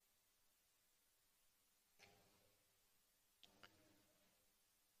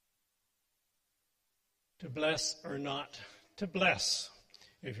To bless or not to bless.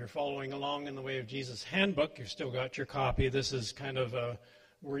 If you're following along in the Way of Jesus handbook, you've still got your copy. This is kind of a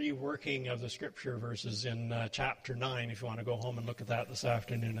reworking of the scripture verses in chapter 9. If you want to go home and look at that this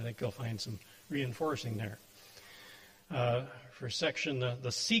afternoon, I think you'll find some reinforcing there. For section,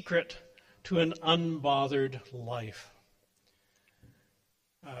 the secret to an unbothered life.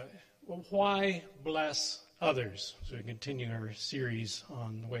 Why bless others? So we continue our series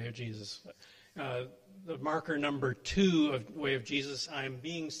on the Way of Jesus. The marker number 2 of Way of Jesus, I am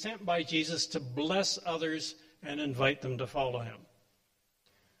being sent by Jesus to bless others and invite them to follow him.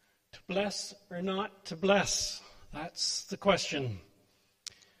 To bless or not to bless? That's the question.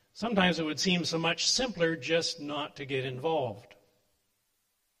 Sometimes it would seem so much simpler just not to get involved.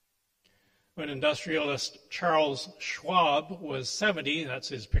 When industrialist Charles Schwab was 70, that's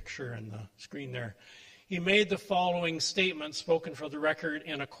his picture in the screen there, he made the following statement spoken for the record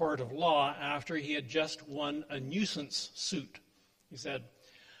in a court of law after he had just won a nuisance suit. He said,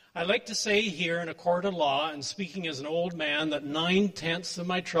 "I'd like to say here in a court of law, and speaking as an old man, that 9/10 of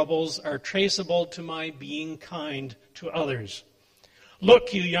my troubles are traceable to my being kind to others.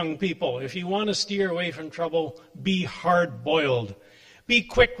 Look, you young people, if you want to steer away from trouble, be hard-boiled. Be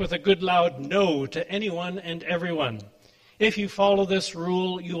quick with a good loud no to anyone and everyone. If you follow this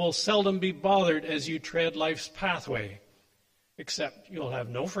rule, you will seldom be bothered as you tread life's pathway. Except you'll have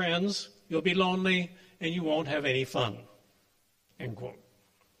no friends, you'll be lonely, and you won't have any fun." End quote.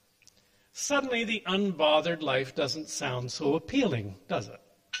 Suddenly, the unbothered life doesn't sound so appealing, does it?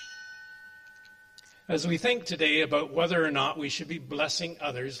 As we think today about whether or not we should be blessing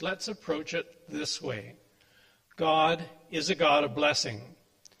others, let's approach it this way. God is a God of blessing.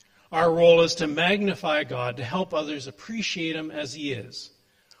 Our role is to magnify God, to help others appreciate him as he is.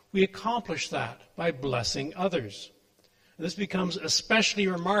 We accomplish that by blessing others. This becomes especially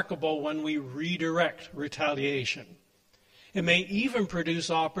remarkable when we redirect retaliation. It may even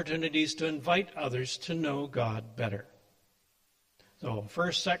produce opportunities to invite others to know God better. So,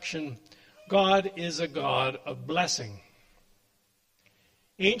 first section, God is a God of blessing.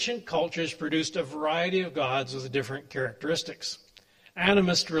 Ancient cultures produced a variety of gods with different characteristics.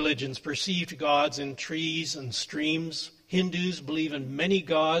 Animist religions perceived gods in trees and streams. Hindus believe in many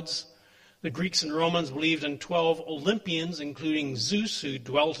gods. The Greeks and Romans believed in 12 Olympians, including Zeus, who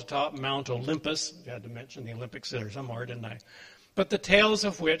dwelt atop Mount Olympus. I had to mention the Olympics there somewhere, didn't I? But the tales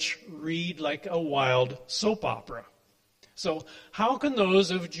of which read like a wild soap opera. So how can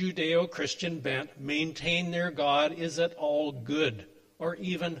those of Judeo-Christian bent maintain their God is at all good, or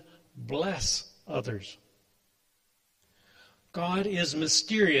even bless others? God is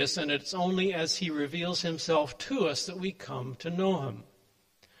mysterious, and it's only as he reveals himself to us that we come to know him.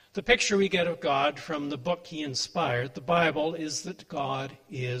 The picture we get of God from the book he inspired, the Bible, is that God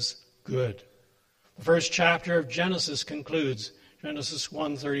is good. The first chapter of Genesis concludes, Genesis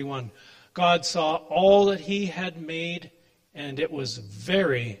 1:31. God saw all that he had made, and it was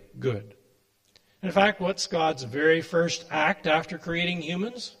very good. In fact, what's God's very first act after creating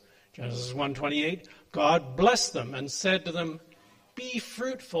humans? Genesis 1:28. God blessed them and said to them, "Be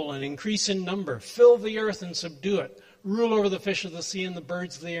fruitful and increase in number. Fill the earth and subdue it. Rule over the fish of the sea and the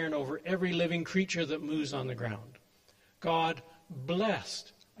birds of the air and over every living creature that moves on the ground." God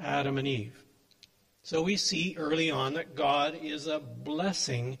blessed Adam and Eve. So we see early on that God is a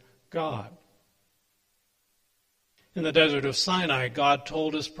blessing God. In the desert of Sinai, God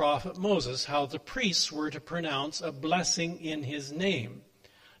told his prophet Moses how the priests were to pronounce a blessing in his name.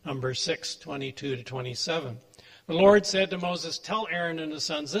 Numbers 6:22-27. The Lord said to Moses, "Tell Aaron and his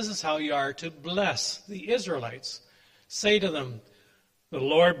sons, this is how you are to bless the Israelites. Say to them, the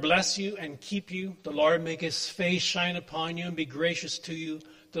Lord bless you and keep you. The Lord make his face shine upon you and be gracious to you.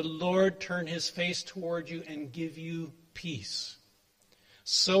 The Lord turn his face toward you and give you peace.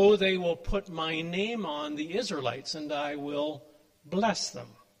 So they will put my name on the Israelites, and I will bless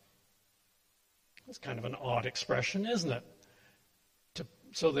them." That's kind of an odd expression, isn't it?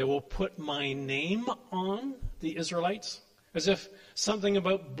 So they will put my name on the Israelites? As if something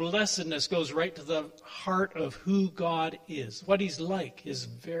about blessedness goes right to the heart of who God is, what he's like, his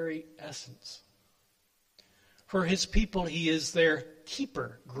very essence. For his people, he is their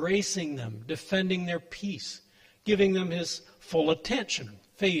keeper, gracing them, defending their peace, giving them his full attention,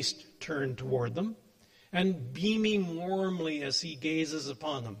 face turned toward them, and beaming warmly as he gazes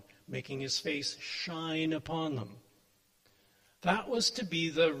upon them, making his face shine upon them. That was to be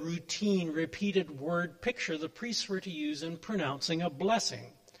the routine, repeated word picture the priests were to use in pronouncing a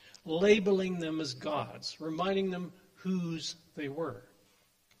blessing, labeling them as gods, reminding them whose they were.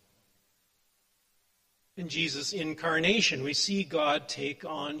 In Jesus' incarnation, we see God take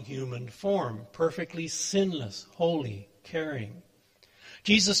on human form, perfectly sinless, holy, caring.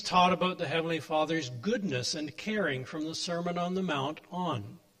 Jesus taught about the Heavenly Father's goodness and caring from the Sermon on the Mount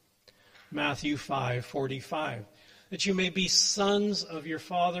on. Matthew 5:45, that you may be sons of your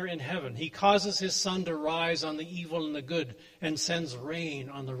Father in heaven. He causes his sun to rise on the evil and the good and sends rain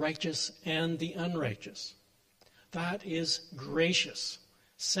on the righteous and the unrighteous. That is gracious,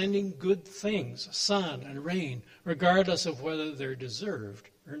 sending good things, sun and rain, regardless of whether they're deserved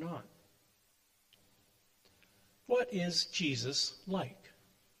or not. What is Jesus like?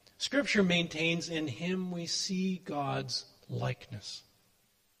 Scripture maintains in him we see God's likeness.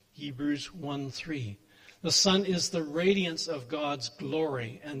 Hebrews 1:3. The Son is the radiance of God's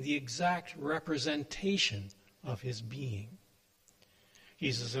glory and the exact representation of his being.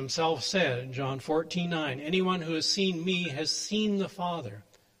 Jesus himself said in John 14:9, anyone who has seen me has seen the Father.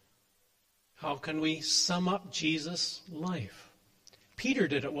 How can we sum up Jesus' life? Peter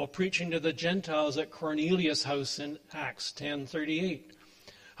did it while preaching to the Gentiles at Cornelius' house in Acts 10:38.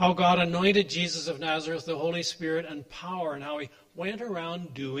 How God anointed Jesus of Nazareth, the Holy Spirit and power, and how he went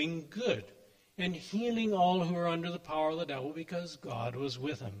around doing good and healing all who were under the power of the devil because God was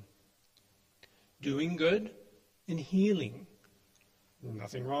with him. Doing good and healing.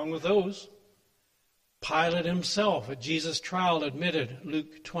 Nothing wrong with those. Pilate himself at Jesus' trial admitted,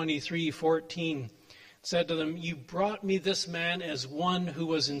 Luke 23:14, said to them, you brought me this man as one who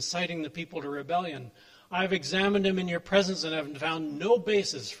was inciting the people to rebellion. I've examined him in your presence and have found no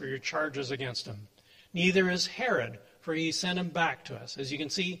basis for your charges against him. Neither is Herod, for he sent him back to us. As you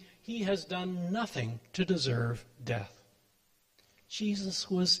can see, he has done nothing to deserve death. Jesus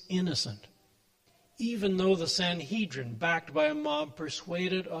was innocent, even though the Sanhedrin, backed by a mob,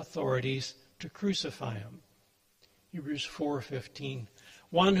 persuaded authorities to crucify him. Hebrews 4:15.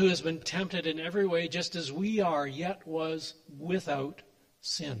 One who has been tempted in every way just as we are, yet was without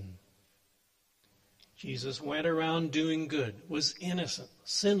sin. Jesus went around doing good, was innocent,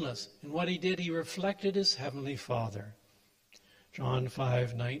 sinless. In what he did, he reflected his heavenly Father. John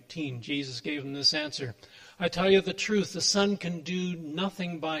 5:19, Jesus gave him this answer. I tell you the truth, the Son can do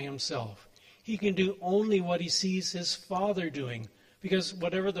nothing by himself. He can do only what he sees his Father doing, because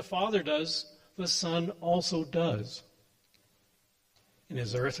whatever the Father does, the Son also does. In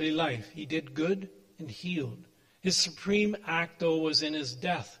his earthly life, he did good and healed. His supreme act, though, was in his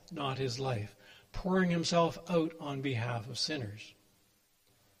death, not his life, pouring himself out on behalf of sinners.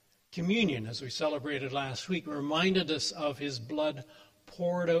 Communion, as we celebrated last week, reminded us of his blood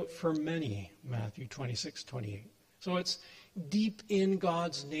poured out for many, Matthew 26:28. So it's deep in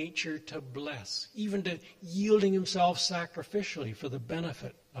God's nature to bless, even to yielding himself sacrificially for the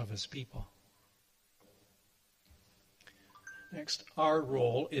benefit of his people. Next, our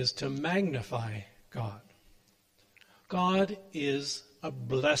role is to magnify God. God is a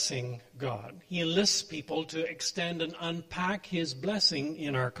blessing God. He enlists people to extend and unpack his blessing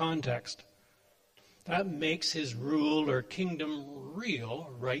in our context. That makes his rule or kingdom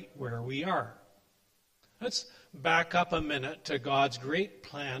real right where we are. Let's back up a minute to God's great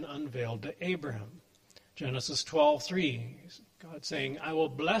plan unveiled to Abraham. Genesis 12:3, God saying, I will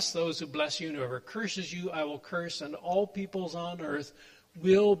bless those who bless you, and whoever curses you I will curse, and all peoples on earth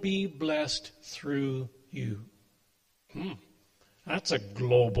will be blessed through you. That's a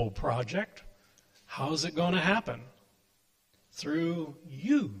global project. How's it going to happen? Through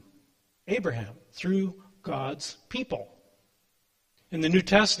you, Abraham, through God's people. In the New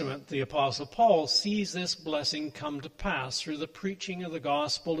Testament, the Apostle Paul sees this blessing come to pass through the preaching of the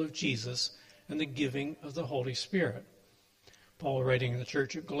gospel of Jesus and the giving of the Holy Spirit. Paul writing in the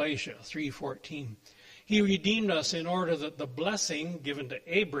church at Galatia 3:14, he redeemed us in order that the blessing given to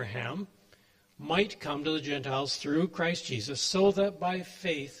Abraham might come to the Gentiles through Christ Jesus, so that by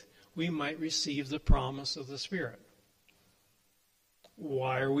faith we might receive the promise of the Spirit.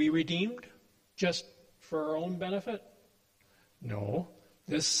 Why are we redeemed? Just for our own benefit? No.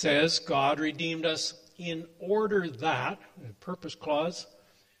 This says God redeemed us in order that, a purpose clause,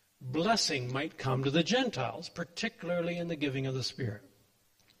 blessing might come to the Gentiles, particularly in the giving of the Spirit.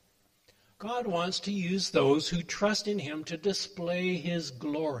 God wants to use those who trust in him to display his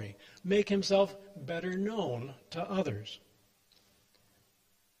glory, make himself better known to others.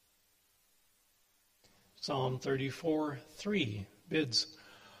 Psalm 34:3 bids,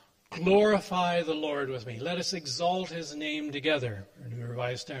 glorify the Lord with me. Let us exalt his name together. New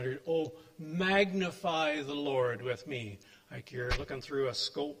Revised Standard, oh, magnify the Lord with me. Like you're looking through a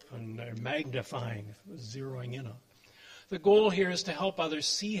scope and magnifying, zeroing in on. The goal here is to help others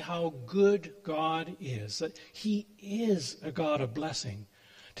see how good God is, that he is a God of blessing,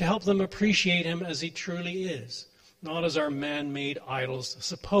 to help them appreciate him as he truly is, not as our man-made idols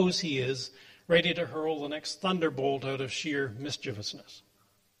suppose he is, ready to hurl the next thunderbolt out of sheer mischievousness.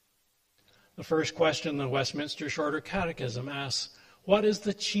 The first question in the Westminster Shorter Catechism asks, what is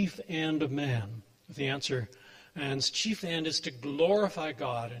the chief end of man? The answer, man's chief end is to glorify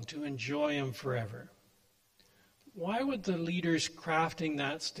God and to enjoy him forever. Why would the leaders crafting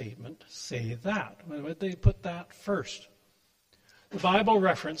that statement say that? Why would they put that first? The Bible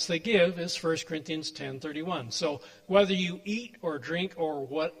reference they give is 1 Corinthians 10:31. So whether you eat or drink or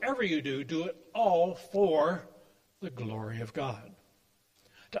whatever you do, do it all for the glory of God.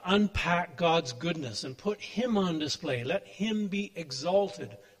 To unpack God's goodness and put him on display. Let him be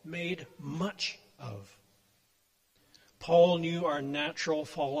exalted, made much of. Paul knew our natural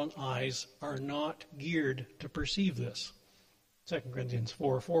fallen eyes are not geared to perceive this. 2 Corinthians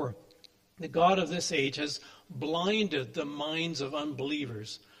 4:4. The God of this age has blinded the minds of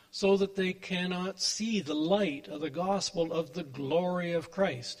unbelievers so that they cannot see the light of the gospel of the glory of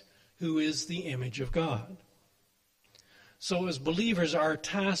Christ, who is the image of God. So as believers, our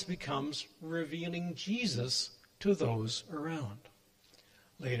task becomes revealing Jesus to those around.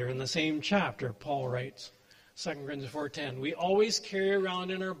 Later in the same chapter, Paul writes, 2 Corinthians 4:10, we always carry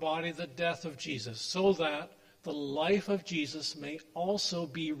around in our body the death of Jesus, so that the life of Jesus may also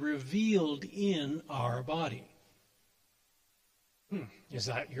be revealed in our body. Is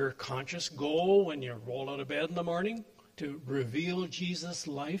that your conscious goal when you roll out of bed in the morning? To reveal Jesus'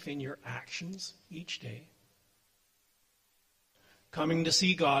 life in your actions each day? Coming to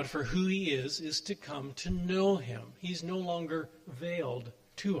see God for who he is to come to know him. He's no longer veiled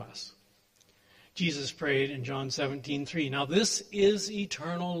to us. Jesus prayed in John 17:3, now this is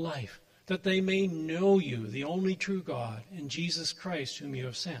eternal life, that they may know you, the only true God, and Jesus Christ whom you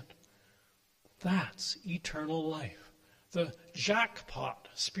have sent. That's eternal life. The jackpot,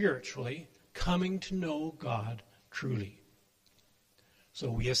 spiritually, coming to know God truly.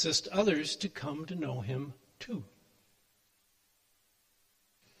 So we assist others to come to know him too.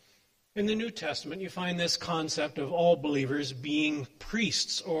 In the New Testament, you find this concept of all believers being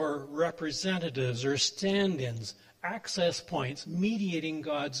priests or representatives or stand-ins, access points, mediating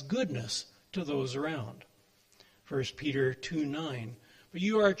God's goodness to those around. 1 Peter 2:9, but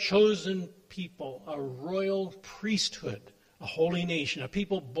you are a chosen people, a royal priesthood, a holy nation, a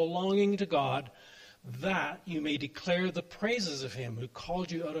people belonging to God, that you may declare the praises of him who called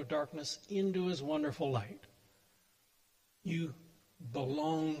you out of darkness into his wonderful light. You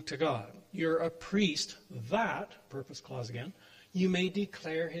belong to God. You're a priest that, purpose clause again, you may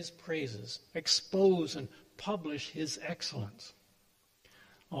declare his praises, expose and publish his excellence.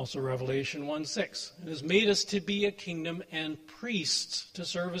 Also Revelation 1:6, it has made us to be a kingdom and priests to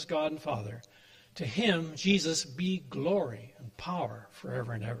serve as God and Father. To him, Jesus, be glory and power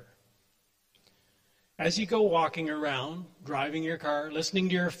forever and ever. As you go walking around, driving your car, listening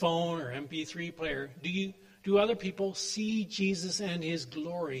to your phone or MP3 player, do other people see Jesus and his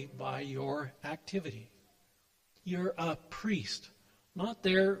glory by your activity? You're a priest, not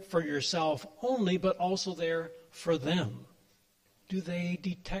there for yourself only, but also there for them. Do they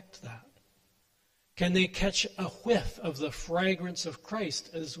detect that? Can they catch a whiff of the fragrance of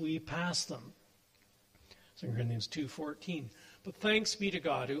Christ as we pass them? 2 Corinthians 2:14. But thanks be to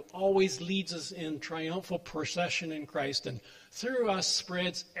God who always leads us in triumphal procession in Christ and through us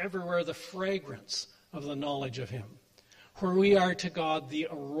spreads everywhere the fragrance of the knowledge of him. For we are to God the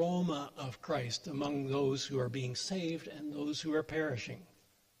aroma of Christ among those who are being saved and those who are perishing.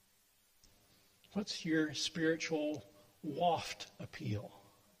 What's your spiritual waft appeal?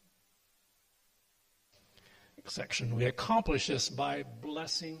 Section. We accomplish this by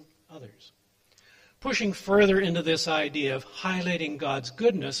blessing others. Pushing further into this idea of highlighting God's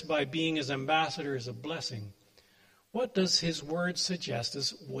goodness by being his ambassadors of blessing, what does his word suggest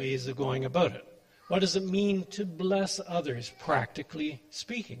as ways of going about it? What does it mean to bless others, practically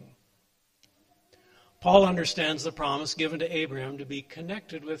speaking? Paul understands the promise given to Abraham to be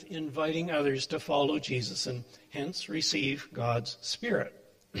connected with inviting others to follow Jesus and hence receive God's Spirit,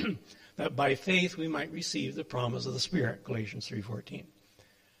 that by faith we might receive the promise of the Spirit, Galatians 3:14.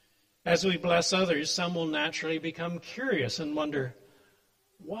 As we bless others, some will naturally become curious and wonder,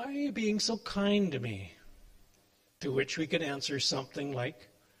 why are you being so kind to me? To which we could answer something like,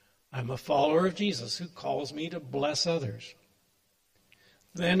 I'm a follower of Jesus who calls me to bless others.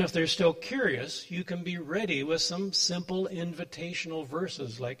 Then if they're still curious, you can be ready with some simple invitational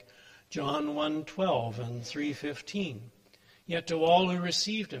verses like John 1:12 and 3:15. Yet to all who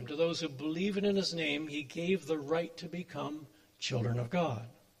received him, to those who believed in his name, he gave the right to become children of God,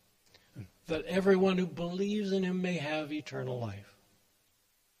 that everyone who believes in him may have eternal life.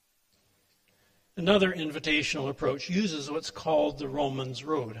 Another invitational approach uses what's called the Romans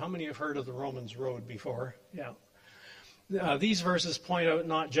Road. How many have heard of the Romans Road before? Yeah. These verses point out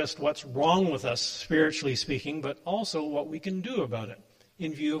not just what's wrong with us, spiritually speaking, but also what we can do about it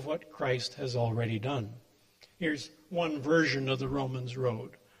in view of what Christ has already done. Here's one version of the Romans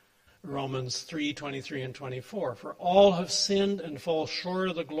Road. Romans 3:23 and 24. For all have sinned and fall short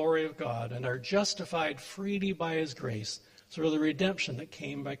of the glory of God and are justified freely by his grace through the redemption that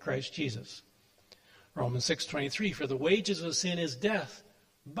came by Christ Jesus. Romans 6:23. For the wages of sin is death,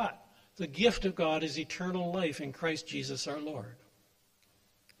 but the gift of God is eternal life in Christ Jesus our Lord.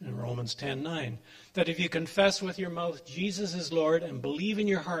 In Romans 10:9. That if you confess with your mouth Jesus is Lord and believe in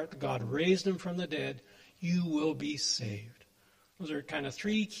your heart that God raised him from the dead, you will be saved. Those are kind of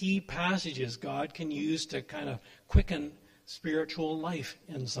three key passages God can use to kind of quicken spiritual life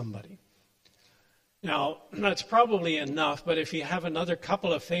in somebody. Now, that's probably enough, but if you have another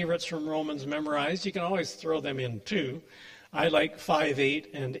couple of favorites from Romans memorized, you can always throw them in too. I like 5:8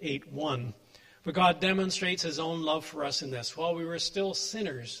 and 8:1. For God demonstrates his own love for us in this. While we were still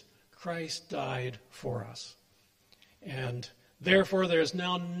sinners, Christ died for us. And therefore, there is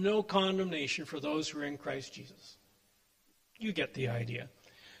now no condemnation for those who are in Christ Jesus. You get the idea.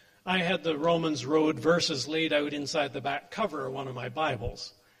 I had the Romans Road verses laid out inside the back cover of one of my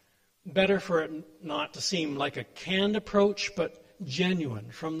Bibles. Better for it not to seem like a canned approach, but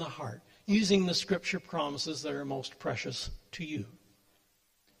genuine from the heart, using the scripture promises that are most precious to you.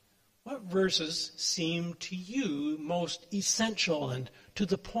 What verses seem to you most essential and to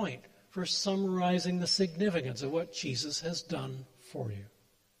the point for summarizing the significance of what Jesus has done for you?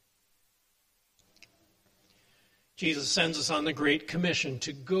 Jesus sends us on the Great Commission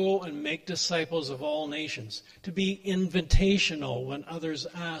to go and make disciples of all nations, to be invitational when others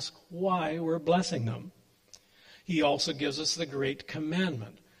ask why we're blessing them. He also gives us the Great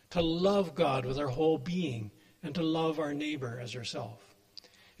Commandment to love God with our whole being and to love our neighbor as ourselves.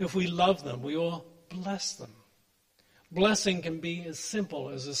 If we love them, we will bless them. Blessing can be as simple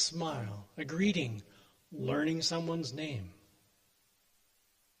as a smile, a greeting, learning someone's name.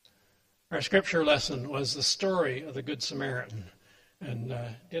 Our scripture lesson was the story of the Good Samaritan. And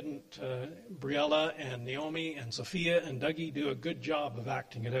didn't Briella and Naomi and Sophia and Dougie do a good job of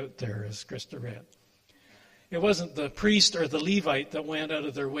acting it out there, as Krista read? It wasn't the priest or the Levite that went out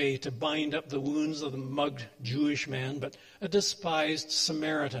of their way to bind up the wounds of the mugged Jewish man, but a despised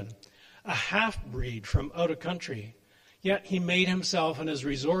Samaritan, a half-breed from out of country. Yet he made himself and his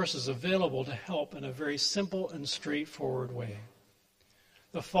resources available to help in a very simple and straightforward way.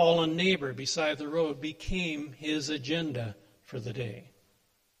 The fallen neighbor beside the road became his agenda for the day.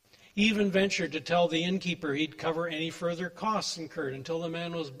 He even ventured to tell the innkeeper he'd cover any further costs incurred until the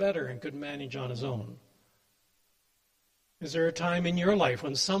man was better and could manage on his own. Is there a time in your life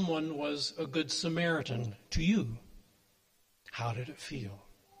when someone was a good Samaritan to you? How did it feel?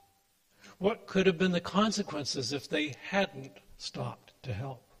 What could have been the consequences if they hadn't stopped to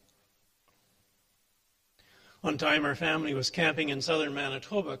help? One time our family was camping in southern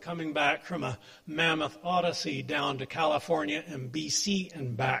Manitoba, coming back from a mammoth odyssey down to California and BC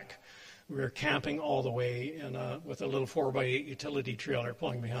and back. We were camping all the way with a little 4x8 utility trailer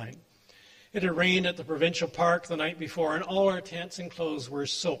pulling behind. It had rained at the provincial park the night before, and all our tents and clothes were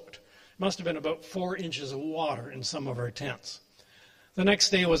soaked. It must have been about 4 inches of water in some of our tents. The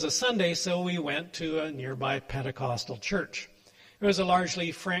next day was a Sunday, so we went to a nearby Pentecostal church. It was a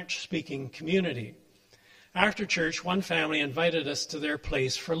largely French-speaking community. After church, one family invited us to their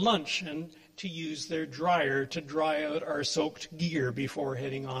place for lunch and to use their dryer to dry out our soaked gear before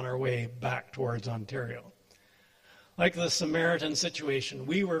heading on our way back towards Ontario. Like the Samaritan situation,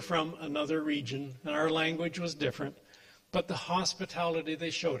 we were from another region and our language was different, but the hospitality they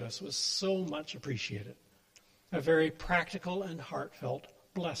showed us was so much appreciated. A very practical and heartfelt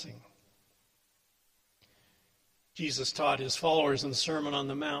blessing. Jesus taught his followers in the Sermon on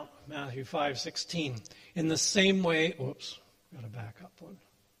the Mount, Matthew 5:16. In the same way, got to back up one.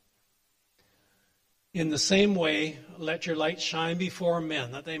 In the same way, let your light shine before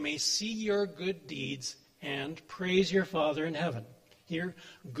men, that they may see your good deeds and praise your Father in heaven. Here,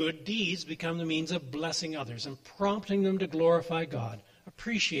 good deeds become the means of blessing others and prompting them to glorify God,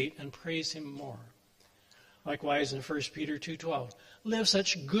 appreciate and praise him more. Likewise, in 1 Peter 2:12, live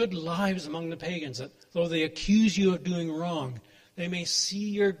such good lives among the pagans that, though they accuse you of doing wrong, they may see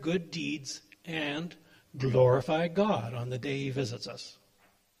your good deeds and glorify God on the day he visits us.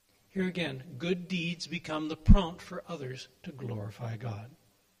 Here again, good deeds become the prompt for others to glorify God.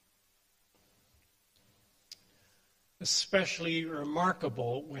 Especially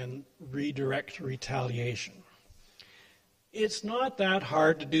remarkable when redirect retaliation. It's not that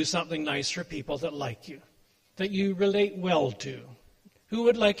hard to do something nice for people that like you, that you relate well to, who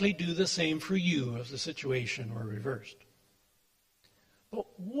would likely do the same for you if the situation were reversed. But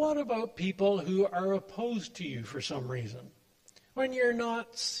what about people who are opposed to you for some reason? When you're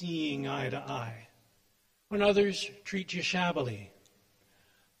not seeing eye to eye, when others treat you shabbily,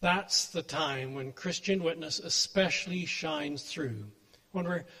 that's the time when Christian witness especially shines through, when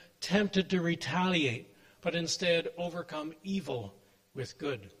we're tempted to retaliate, but instead overcome evil with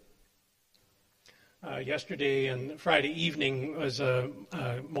good. Yesterday and Friday evening was a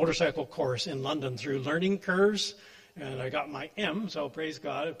motorcycle course in London through learning curves, and I got my M, so praise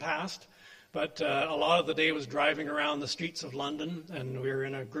God, it passed. But a lot of the day was driving around the streets of London, and we were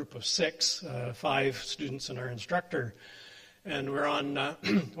in a group of 6, 5 students and our instructor. And we're on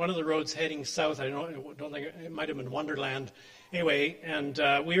one of the roads heading south. I don't think it might have been Wonderland. Anyway, and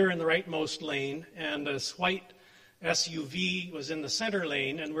we were in the rightmost lane, and this white SUV was in the center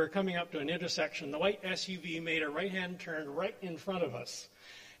lane, and we were coming up to an intersection. The white SUV made a right-hand turn right in front of us.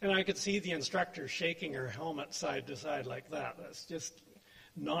 And I could see the instructor shaking her helmet side to side like that. That's just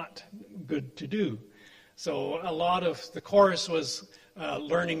not good to do. So a lot of the course was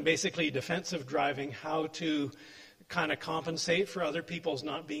learning basically defensive driving, how to kind of compensate for other people's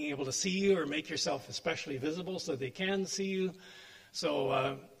not being able to see you or make yourself especially visible so they can see you.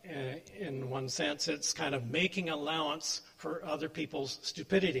 So in one sense, it's kind of making allowance for other people's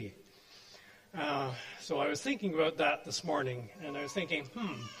stupidity. So I was thinking about that this morning, and I was thinking,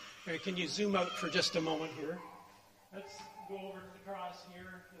 can you zoom out for just a moment here? Let's go over to the cross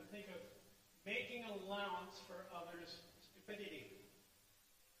here and think of making allowance for others' stupidity.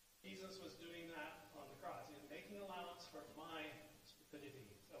 Jesus was doing that on the cross. He was making allowance for my stupidity.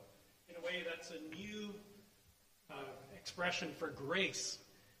 So in a way, that's a new expression for grace,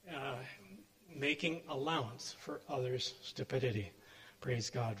 making allowance for others' stupidity. Praise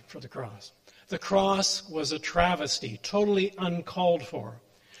God for the cross. The cross was a travesty, totally uncalled for.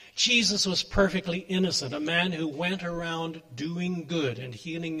 Jesus was perfectly innocent, a man who went around doing good and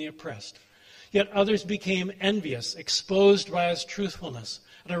healing the oppressed. Yet others became envious, exposed by his truthfulness,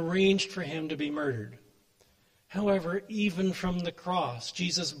 and arranged for him to be murdered. However, even from the cross,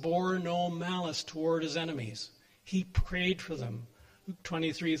 Jesus bore no malice toward his enemies. He prayed for them. Luke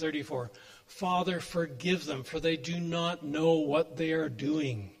 23:34. Father, forgive them, for they do not know what they are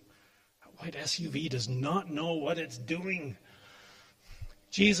doing. That white SUV does not know what it's doing.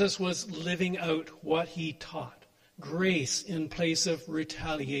 Jesus was living out what he taught. Grace in place of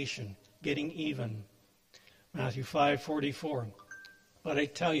retaliation, getting even. Matthew 5:44. But I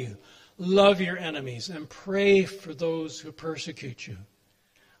tell you, love your enemies and pray for those who persecute you.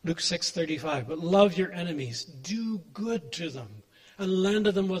 Luke 6:35. But love your enemies, do good to them, and lend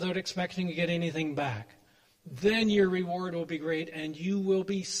to them without expecting to get anything back. Then your reward will be great, and you will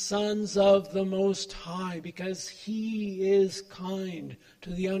be sons of the Most High, because he is kind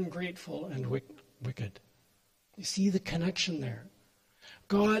to the ungrateful and wicked. You see the connection there.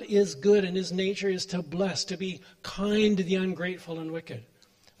 God is good, and his nature is to bless, to be kind to the ungrateful and wicked.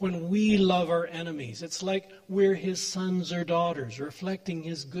 When we love our enemies, it's like we're his sons or daughters, reflecting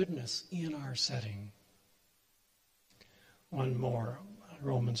his goodness in our setting. One more.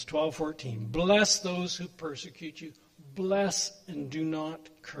 Romans 12:14. Bless those who persecute you. Bless and do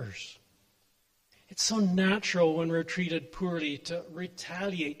not curse. It's so natural when we're treated poorly to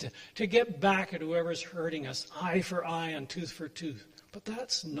retaliate, to get back at whoever's hurting us, eye for eye and tooth for tooth. But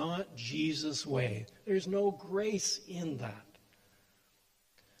that's not Jesus' way. There's no grace in that.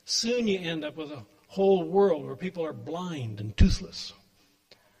 Soon you end up with a whole world where people are blind and toothless.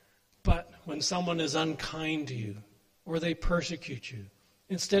 But when someone is unkind to you or they persecute you,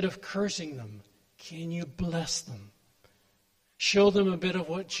 instead of cursing them, can you bless them? Show them a bit of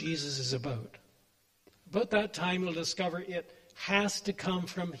what Jesus is about. About that time, you'll discover it has to come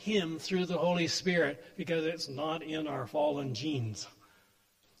from him through the Holy Spirit, because it's not in our fallen genes.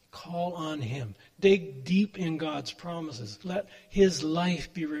 Call on him. Dig deep in God's promises. Let his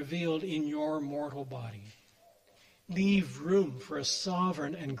life be revealed in your mortal body. Leave room for a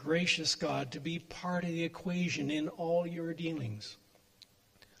sovereign and gracious God to be part of the equation in all your dealings.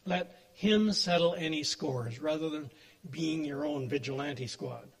 Let him settle any scores rather than being your own vigilante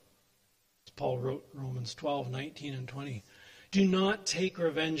squad. As Paul wrote, Romans 12:19 and 20. Do not take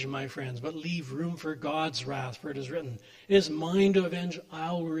revenge, my friends, but leave room for God's wrath, for it is written, it is mine to avenge,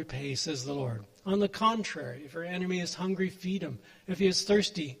 I will repay, says the Lord. On the contrary, if your enemy is hungry, feed him. If he is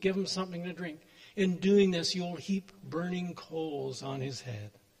thirsty, give him something to drink. In doing this, you will heap burning coals on his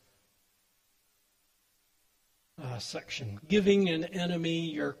head. Section, giving an enemy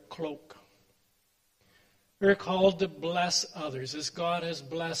your cloak. We're called to bless others as God has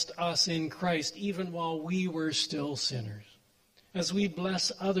blessed us in Christ, even while we were still sinners. As we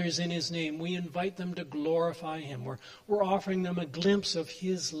bless others in His name, we invite them to glorify Him. We're offering them a glimpse of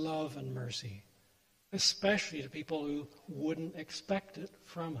His love and mercy, especially to people who wouldn't expect it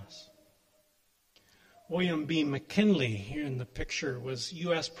from us. William B. McKinley, here in the picture, was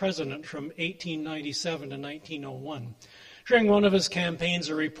U.S. President from 1897 to 1901. During one of his campaigns,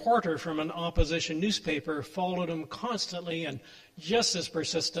 a reporter from an opposition newspaper followed him constantly and just as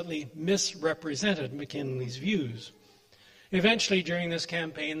persistently misrepresented McKinley's views. Eventually, during this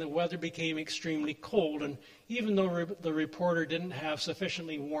campaign, the weather became extremely cold, and even though the reporter didn't have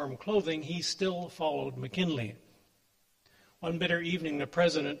sufficiently warm clothing, he still followed McKinley. One bitter evening, the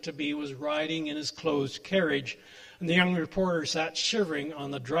president-to-be was riding in his closed carriage, and the young reporter sat shivering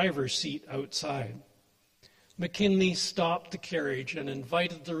on the driver's seat outside. McKinley stopped the carriage and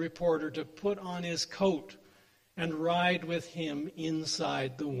invited the reporter to put on his coat and ride with him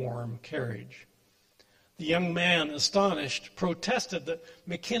inside the warm carriage. The young man, astonished, protested that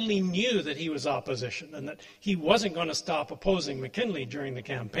McKinley knew that he was opposition and that he wasn't going to stop opposing McKinley during the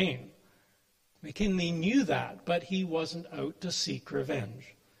campaign. McKinley knew that, but he wasn't out to seek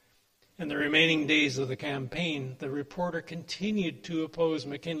revenge. In the remaining days of the campaign, the reporter continued to oppose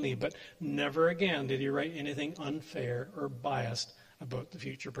McKinley, but never again did he write anything unfair or biased about the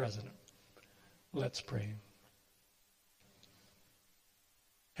future president. Let's pray.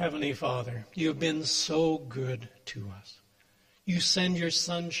 Heavenly Father, you have been so good to us. You send your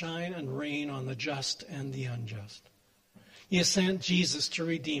sunshine and rain on the just and the unjust. You sent Jesus to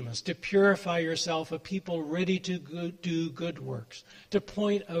redeem us, to purify yourself a people ready to do good works, to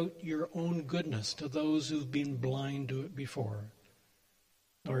point out your own goodness to those who've been blind to it before.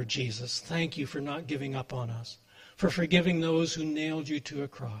 Lord Jesus, thank you for not giving up on us, for forgiving those who nailed you to a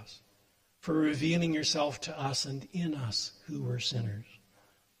cross, for revealing yourself to us and in us who were sinners.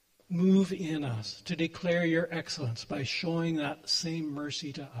 Move in us to declare your excellence by showing that same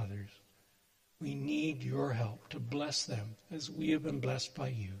mercy to others. We need your help to bless them as we have been blessed by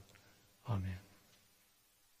you. Amen.